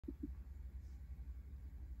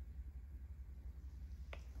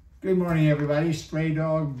Good morning, everybody.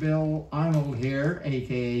 Straydog Bill Arnold here,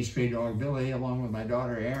 aka Straydog Billy, along with my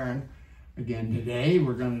daughter ERIN. Again today,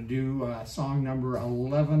 we're going to do song number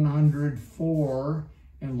 1104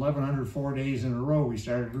 and 1104 days in a row. We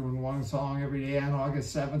started doing one song every day on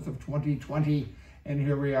August 7th of 2020, and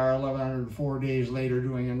here we are 1104 days later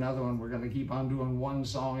doing another one. We're going to keep on doing one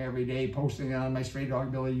song every day, posting it on my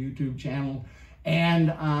Straydog Billy YouTube channel and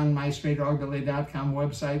on my straydogbilly.com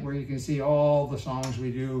website, where you can see all the songs we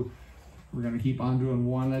do. We're going to keep on doing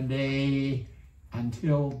one a day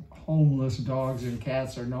until homeless dogs and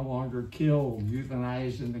cats are no longer killed,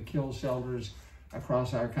 euthanized in the kill shelters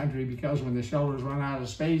across our country, because when the shelters run out of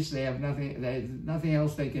space, they have nothing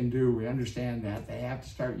else they can do. We understand that. They have to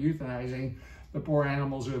start euthanizing the poor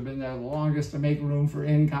animals who have been there the longest to make room for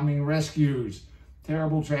incoming rescues.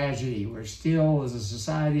 Terrible tragedy. We're still, as a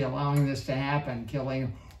society, allowing this to happen,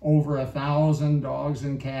 killing over 1,000 dogs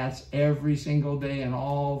and cats every single day in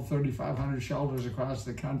all 3,500 shelters across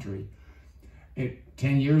the country.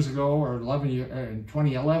 10 years ago, or in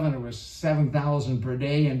 2011, it was 7,000 per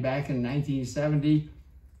day, and back in 1970,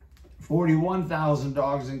 41,000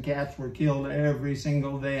 dogs and cats were killed every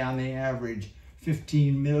single day on the average.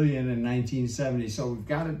 15 million in 1970. So we've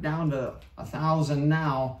got it down to 1,000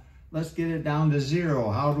 now. Let's get it down to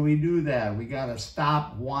 0. How do we do that? We got to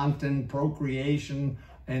stop wanton procreation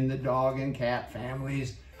in the dog and cat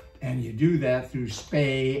families. And you do that through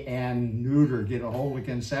spay and neuter. Get a hold of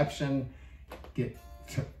conception, get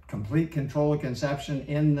complete control of conception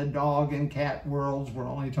in the dog and cat worlds. We're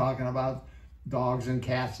only talking about dogs and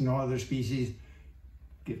cats, no other species.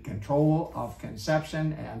 Get control of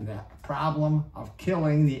conception, and the problem of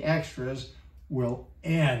killing the extras will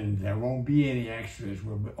end. There won't be any extras.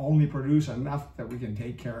 We'll only produce enough that we can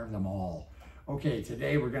take care of them all. Okay,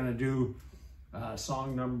 today we're going to do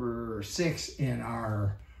song number 6 in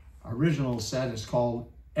our original set. It's called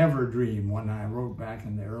Everdream, one I wrote back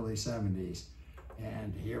in the early 70s.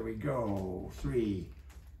 And here we go. 3,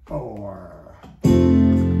 4.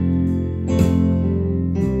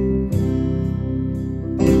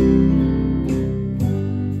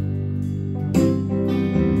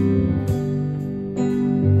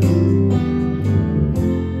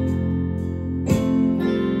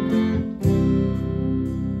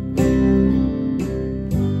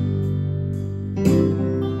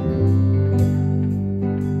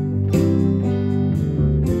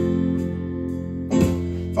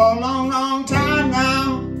 For a long, long time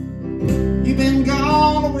now, you've been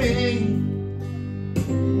gone away.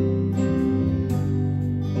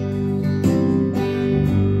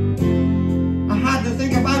 I had to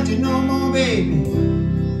think about you no more, baby.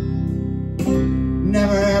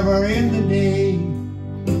 Never ever in the day.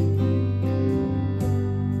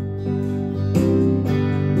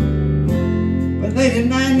 But late at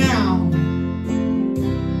night now,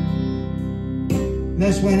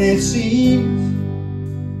 that's when it seems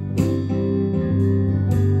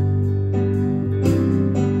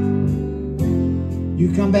you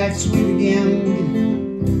come back sweet again.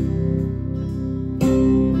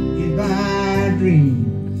 Goodbye, dreams.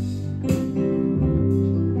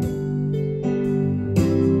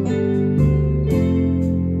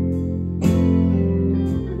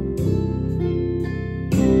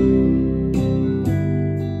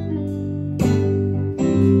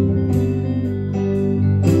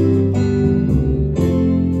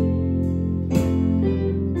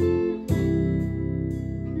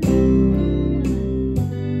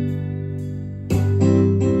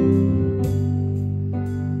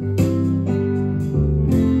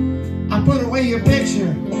 Put away your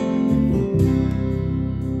picture.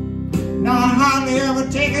 Now I hardly ever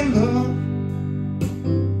take a look.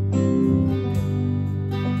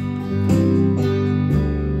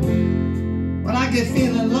 When I get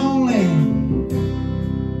feeling lonely,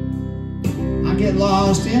 I get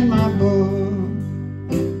lost in my book.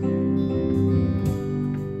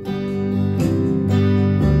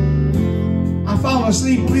 I fall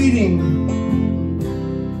asleep reading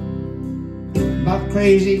about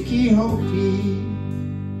crazy Quixote.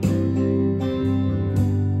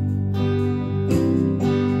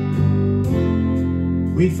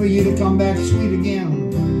 Wait for you to come back sweet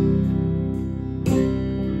again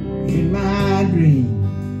in my dream.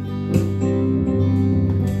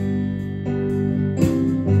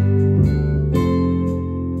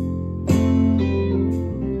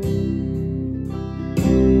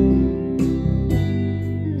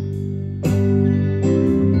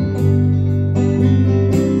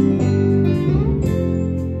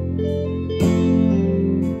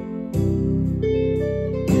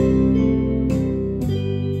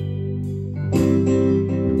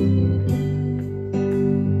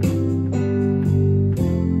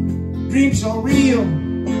 dream so real,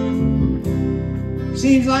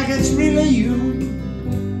 seems like it's really you.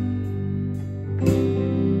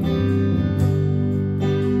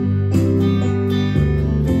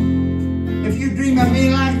 If you dream of me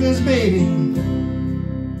like this, baby,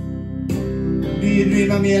 do you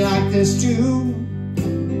dream of me like this too?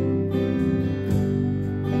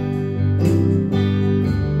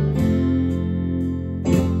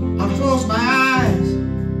 I'll close my eyes,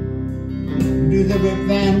 do the Rip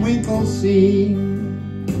Van Winkle scene.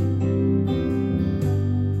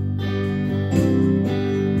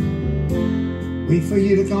 Wait for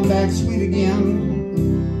you to come back sweet again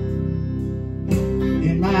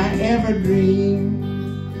in my Everdream.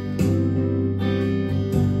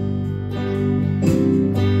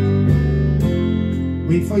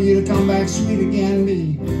 Wait for you to come back sweet again,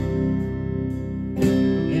 baby,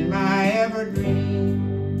 in my Everdream.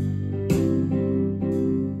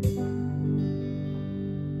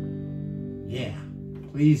 Yeah,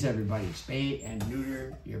 please everybody, spay and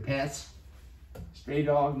neuter your pets.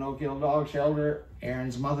 Straydog No-Kill Dog Shelter.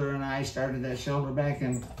 ERIN's mother and I started that shelter back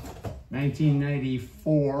in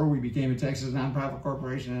 1994. We became a Texas nonprofit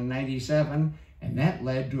corporation in 97, and that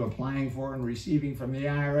led to applying for and receiving from the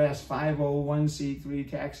IRS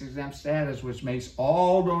 501c3 tax-exempt status, which makes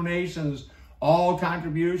all donations, all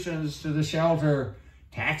contributions to the shelter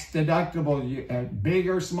tax deductible, big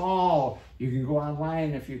or small. You can go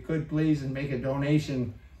online, if you could please, and make a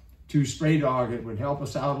donation to Straydog. It would help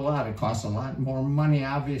us out a lot. It costs a lot more money,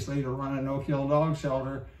 obviously, to run a no-kill dog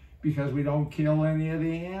shelter because we don't kill any of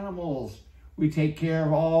the animals. We take care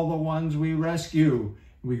of all the ones we rescue.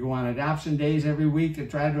 We go on adoption days every week to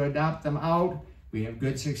try to adopt them out. We have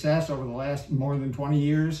good success over the last more than 20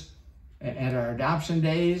 years at our adoption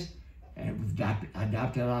days. And we've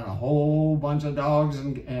adopted out a whole bunch of dogs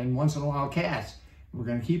and once in a while cats. We're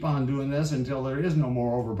going to keep on doing this until there is no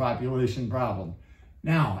more overpopulation problem.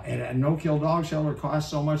 Now, a no-kill dog shelter costs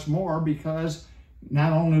so much more because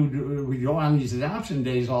not only do we go on these adoption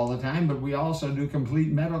days all the time, but we also do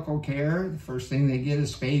complete medical care. The first thing they get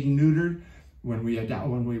is spayed and neutered when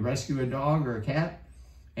we rescue a dog or a cat.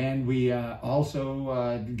 And we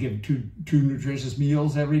also give two nutritious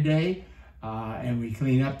meals every day. And we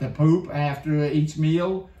clean up the poop after each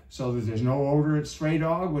meal so that there's no odor at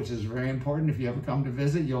Straydog, which is very important. If you ever come to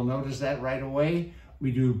visit, you'll notice that right away. We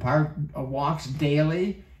do park walks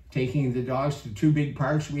daily, taking the dogs to 2 big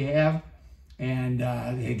parks we have, and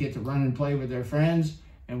they get to run and play with their friends.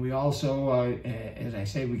 And we also, as I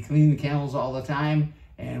say, we clean the kennels all the time,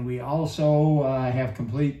 and we also have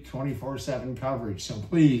complete 24/7 coverage. So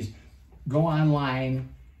please go online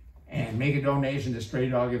and make a donation to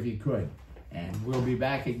Straydog if you could. And we'll be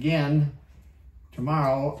back again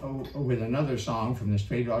tomorrow with another song from the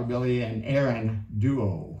Straydog Billy and ERIN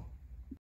duo.